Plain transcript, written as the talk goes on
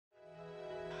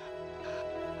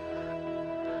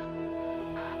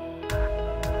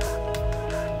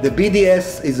The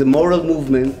BDS is a moral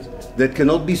movement that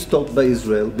cannot be stopped by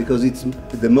Israel because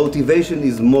the motivation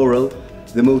is moral,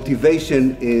 the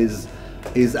motivation is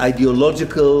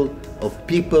ideological, of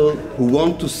people who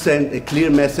want to send a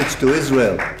clear message to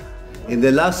Israel. In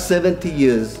the last 70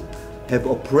 years have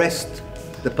oppressed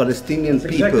the Palestinian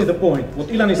people. Exactly the point. What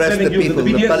Ilan is telling you, that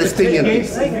the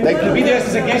BDS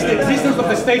is against the existence of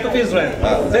the state of Israel.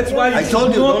 That's why I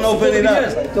told you, don't open it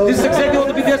up. This is exactly what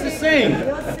the BDS is saying.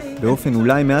 באופן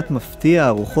אולי מעט מפתיע,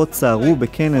 הרוחות צערו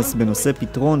בכנס בנושא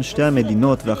פתרון שתי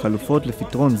המדינות והחלופות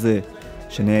לפתרון זה,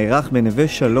 שנערך בנווה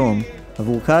שלום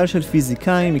עבור קהל של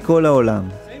פיזיקאים מכל העולם.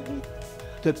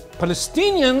 The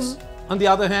Palestinians, on the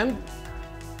other hand,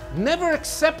 never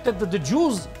accepted that the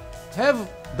Jews have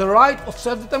the right of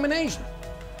self-determination.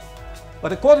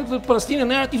 But according to the Palestinian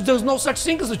narrative, there is no such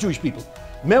thing as the Jewish people.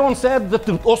 Miron said that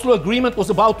the Oslo Agreement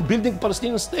was about building a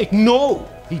Palestinian state. No!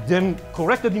 He then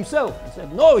corrected himself. He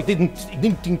said, no, it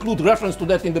didn't include reference to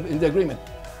that in the agreement.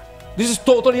 This is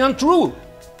totally untrue.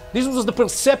 This was the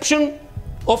perception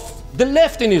of the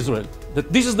left in Israel,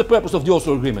 that this is the purpose of the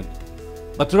Oslo Agreement.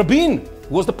 But Rabin,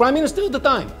 who was the prime minister at the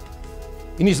time,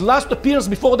 in his last appearance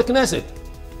before the Knesset,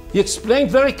 he explained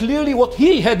very clearly what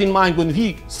he had in mind when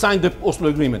he signed the Oslo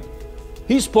Agreement.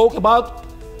 He spoke about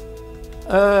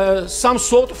some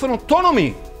sort of an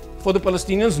autonomy for the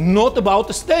Palestinians, not about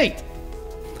a state.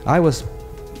 I was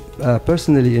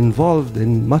personally involved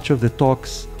in much of the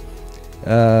talks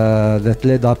that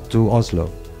led up to Oslo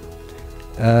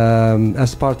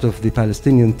as part of the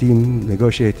Palestinian team,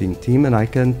 negotiating team, and I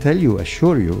can tell you,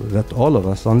 assure you, that all of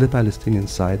us on the Palestinian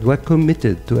side were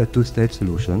committed to a two-state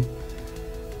solution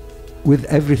with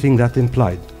everything that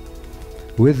implied,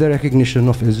 with the recognition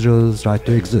of Israel's right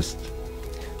to exist.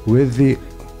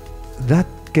 That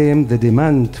came the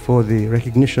demand for the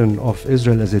recognition of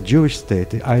Israel as a Jewish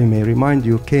state, I may remind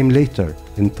you, came later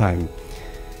in time.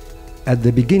 At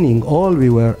the beginning, all we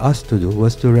were asked to do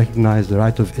was to recognize the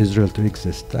right of Israel to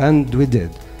exist, and we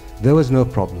did. There was no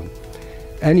problem.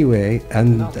 Anyway,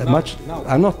 and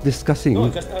I'm not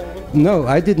discussing. No,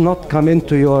 I did not come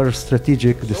into your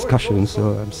strategic discussion,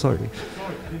 so I'm sorry.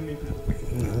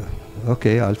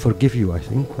 Okay, I'll forgive you, I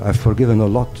think. I've forgiven a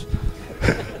lot.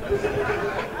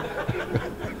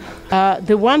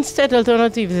 The one-state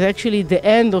alternative is actually the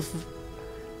end of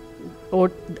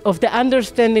the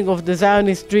understanding of the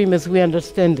Zionist dream as we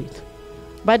understand it.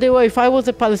 By the way, if I was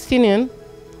a Palestinian,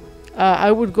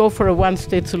 I would go for a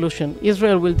one-state solution.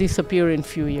 Israel will disappear in a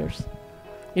few years.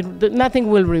 Nothing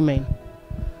will remain.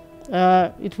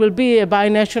 It will be a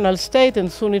binational state,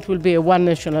 and soon it will be a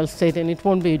one-national state, and it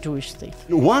won't be a Jewish state.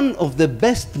 One of the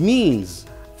best means,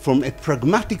 from a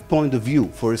pragmatic point of view,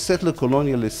 for a settler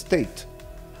colonialist state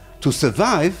to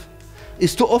survive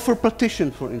is to offer partition,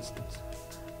 for instance.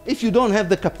 If you don't have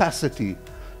the capacity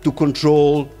to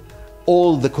control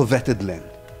all the coveted land,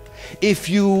 if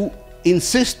you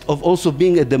insist of also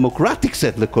being a democratic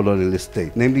settler colonialist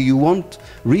state, namely you want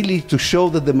really to show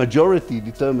that the majority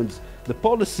determines the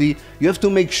policy, you have to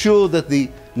make sure that the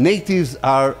natives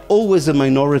are always a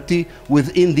minority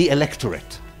within the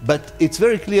electorate. But it's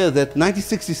very clear that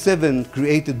 1967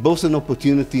 created both an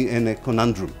opportunity and a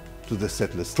conundrum to the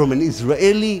settlers. From an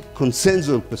Israeli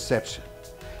consensual perception,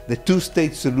 the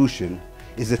two-state solution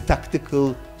is a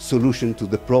tactical solution to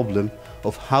the problem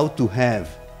of how to have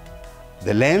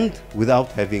the land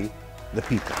without having the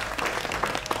people.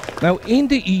 Now, in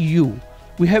the EU,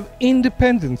 we have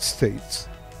independent states.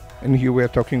 And here we are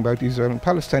talking about Israel and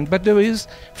Palestine, but there is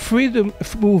freedom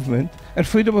of movement and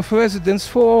freedom of residence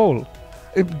for all.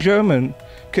 A German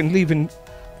can live in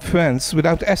France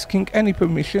without asking any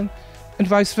permission, and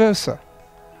vice versa.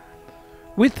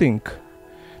 We think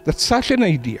that such an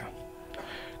idea,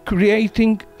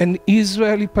 creating an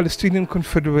Israeli-Palestinian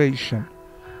confederation,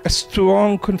 a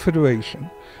strong confederation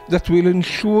that will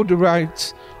ensure the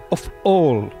rights of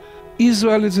all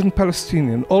Israelis and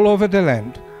Palestinians all over the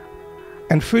land,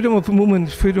 and freedom of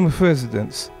movement, freedom of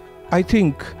residence, I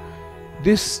think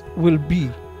this will be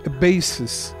a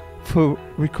basis for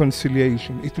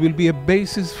reconciliation. It will be a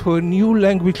basis for a new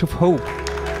language of hope.